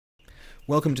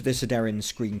Welcome to this Aderyn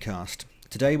screencast.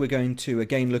 Today we're going to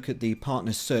again look at the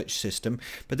partner search system,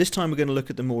 but this time we're going to look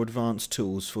at the more advanced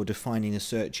tools for defining a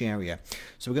search area.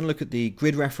 So we're going to look at the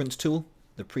grid reference tool,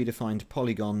 the predefined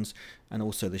polygons, and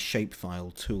also the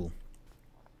shapefile tool.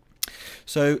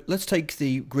 So let's take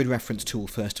the grid reference tool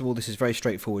first of all. This is very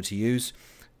straightforward to use.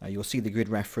 You'll see the grid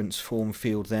reference form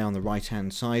field there on the right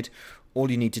hand side. All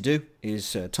you need to do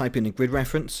is type in a grid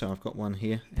reference. So I've got one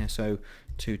here,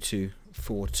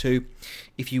 SO2242.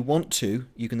 If you want to,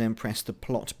 you can then press the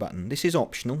plot button. This is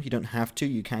optional, you don't have to,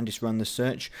 you can just run the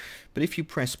search. But if you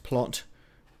press plot,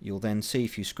 you'll then see,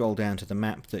 if you scroll down to the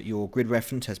map, that your grid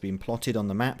reference has been plotted on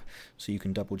the map, so you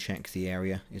can double check the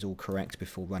area is all correct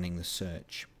before running the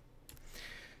search.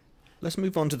 Let's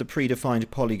move on to the predefined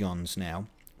polygons now.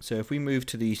 So if we move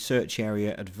to the search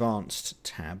area advanced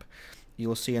tab,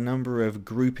 you'll see a number of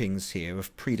groupings here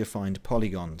of predefined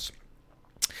polygons.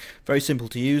 Very simple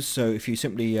to use, so if you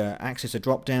simply access a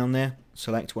drop down there,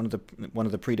 select one of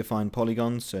the predefined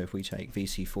polygons. So if we take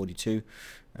VC42,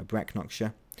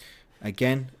 Brecknockshire,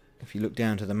 again, if you look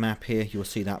down to the map here, you'll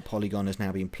see that polygon has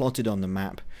now been plotted on the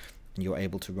map and you're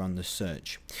able to run the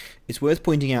search. It's worth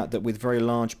pointing out that with very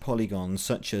large polygons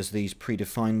such as these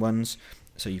predefined ones,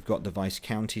 so you've got the vice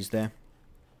counties there,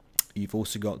 you've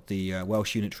also got the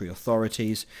Welsh Unitary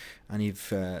Authorities, and you've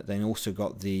then also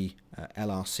got the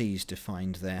LRCs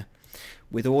defined there.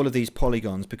 With all of these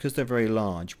polygons, because they're very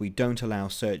large, we don't allow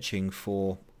searching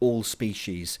for all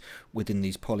species within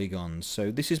these polygons. So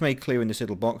this is made clear in this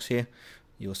little box here.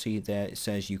 You'll see there it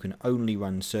says you can only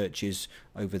run searches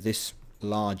over this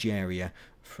large area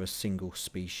for a single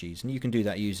species, and you can do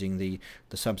that using the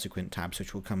subsequent tabs,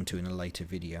 which we'll come to in a later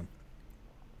video.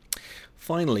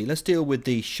 Finally, let's deal with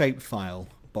the shapefile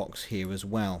box here as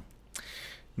well.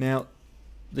 Now,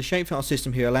 the shapefile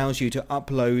system here allows you to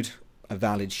upload a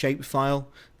valid shapefile,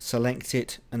 select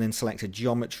it, and then select a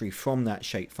geometry from that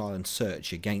shapefile and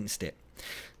search against it.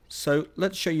 So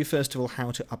let's show you first of all how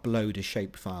to upload a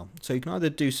shapefile. So you can either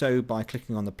do so by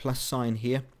clicking on the plus sign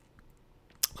here.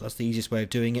 That's the easiest way of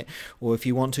doing it, or if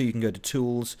you want to, you can go to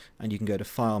Tools and you can go to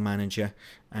File Manager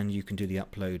and you can do the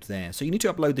upload there. So you need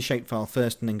to upload the shapefile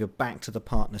first and then go back to the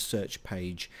partner search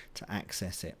page to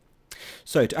access it.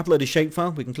 So to upload a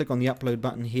shapefile, we can click on the upload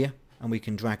button here and we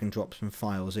can drag and drop some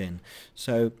files in.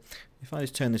 So if I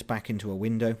just turn this back into a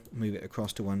window, move it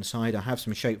across to one side, I have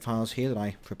some shapefiles here that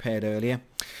I prepared earlier.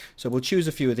 So we'll choose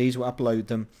a few of these, we'll upload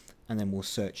them, and then we'll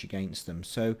search against them.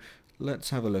 So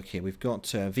let's have a look here. We've got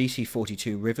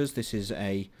VC42 rivers. This is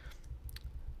a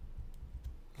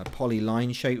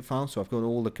polyline shapefile, so I've got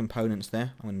all the components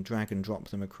there. I'm going to drag and drop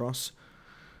them across.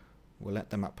 We'll let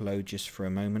them upload just for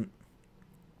a moment.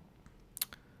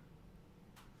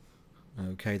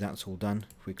 Okay, that's all done.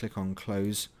 If we click on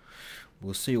close,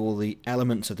 we'll see all the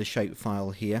elements of the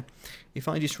shapefile here. If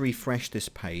I just refresh this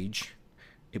page,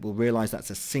 it will realize that's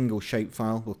a single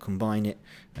shapefile. We'll combine it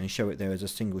and show it there as a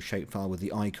single shapefile with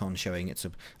the icon showing it's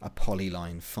a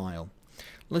polyline file.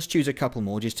 Let's choose a couple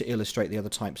more just to illustrate the other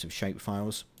types of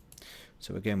shapefiles.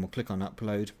 So again, we'll click on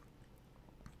upload.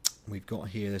 We've got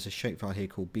here, there's a shapefile here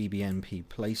called BBNP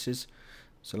places.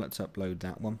 So let's upload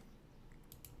that one.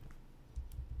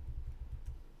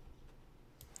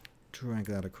 Drag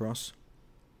that across.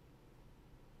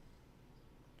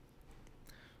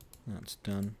 That's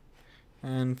done.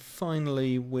 And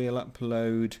finally we'll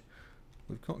upload,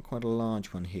 we've got quite a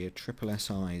large one here, triple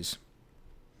SIs.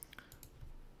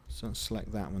 So let's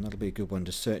select that one, that'll be a good one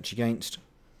to search against.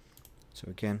 So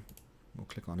again, we'll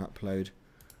click on upload,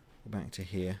 go back to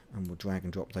here, and we'll drag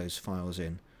and drop those files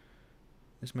in.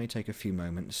 This may take a few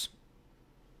moments.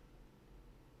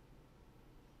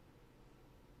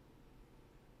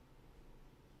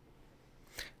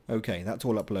 Okay, that's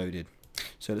all uploaded.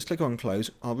 So let's click on close.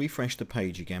 I'll refresh the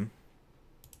page again.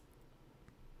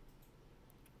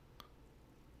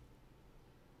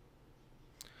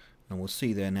 And we'll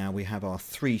see there now we have our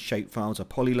three shapefiles, a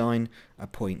polyline, a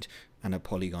point, and a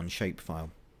polygon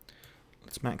shapefile.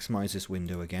 Let's maximize this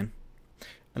window again.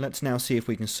 And let's now see if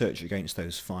we can search against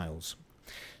those files.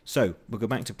 So we'll go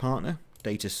back to Partner,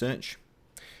 Data Search,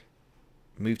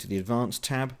 move to the Advanced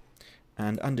tab,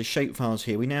 and under Shapefiles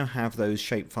here we now have those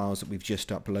shapefiles that we've just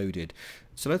uploaded.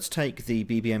 So let's take the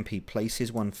BBNP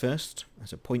Places one first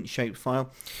as a point shapefile.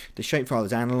 The shapefile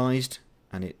is analyzed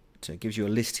and it gives you a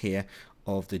list here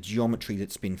of the geometry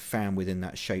that's been found within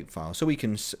that shapefile. So we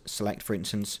can select, for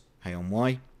instance, A on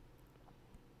Y,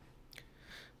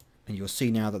 and you'll see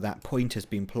now that that point has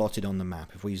been plotted on the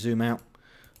map. If we zoom out,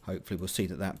 hopefully we'll see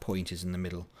that that point is in the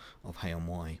middle of Hay on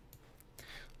Y.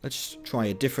 Let's try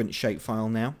a different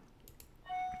shapefile now.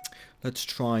 Let's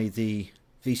try the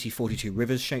VC42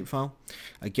 rivers shapefile.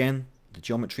 Again, the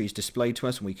geometry is displayed to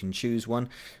us and we can choose one.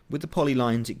 With the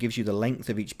polylines, it gives you the length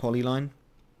of each polyline.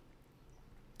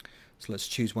 So let's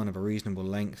choose one of a reasonable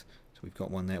length. So we've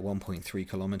got one there, 1.3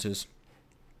 kilometers.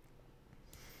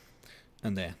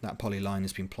 And there, that polyline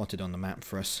has been plotted on the map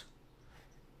for us.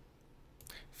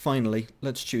 Finally,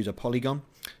 let's choose a polygon.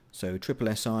 So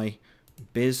SSI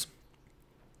biz.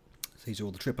 So these are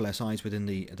all the SSIs within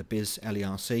the biz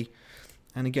LERC.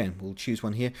 And again, we'll choose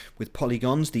one here. With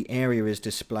polygons, the area is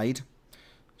displayed.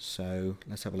 So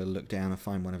let's have a little look down and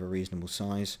find one of a reasonable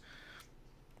size.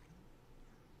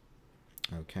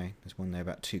 Okay, there's one there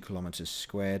about 2 kilometers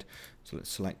squared. So let's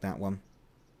select that one.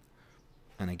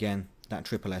 And again, that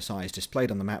SSI is displayed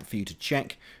on the map for you to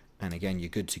check. And again, you're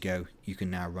good to go. You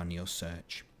can now run your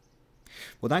search.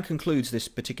 Well, that concludes this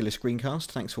particular screencast.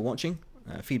 Thanks for watching.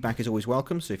 Feedback is always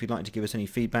welcome, so if you'd like to give us any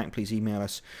feedback, please email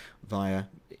us via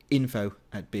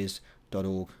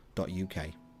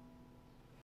info@biz.org.uk.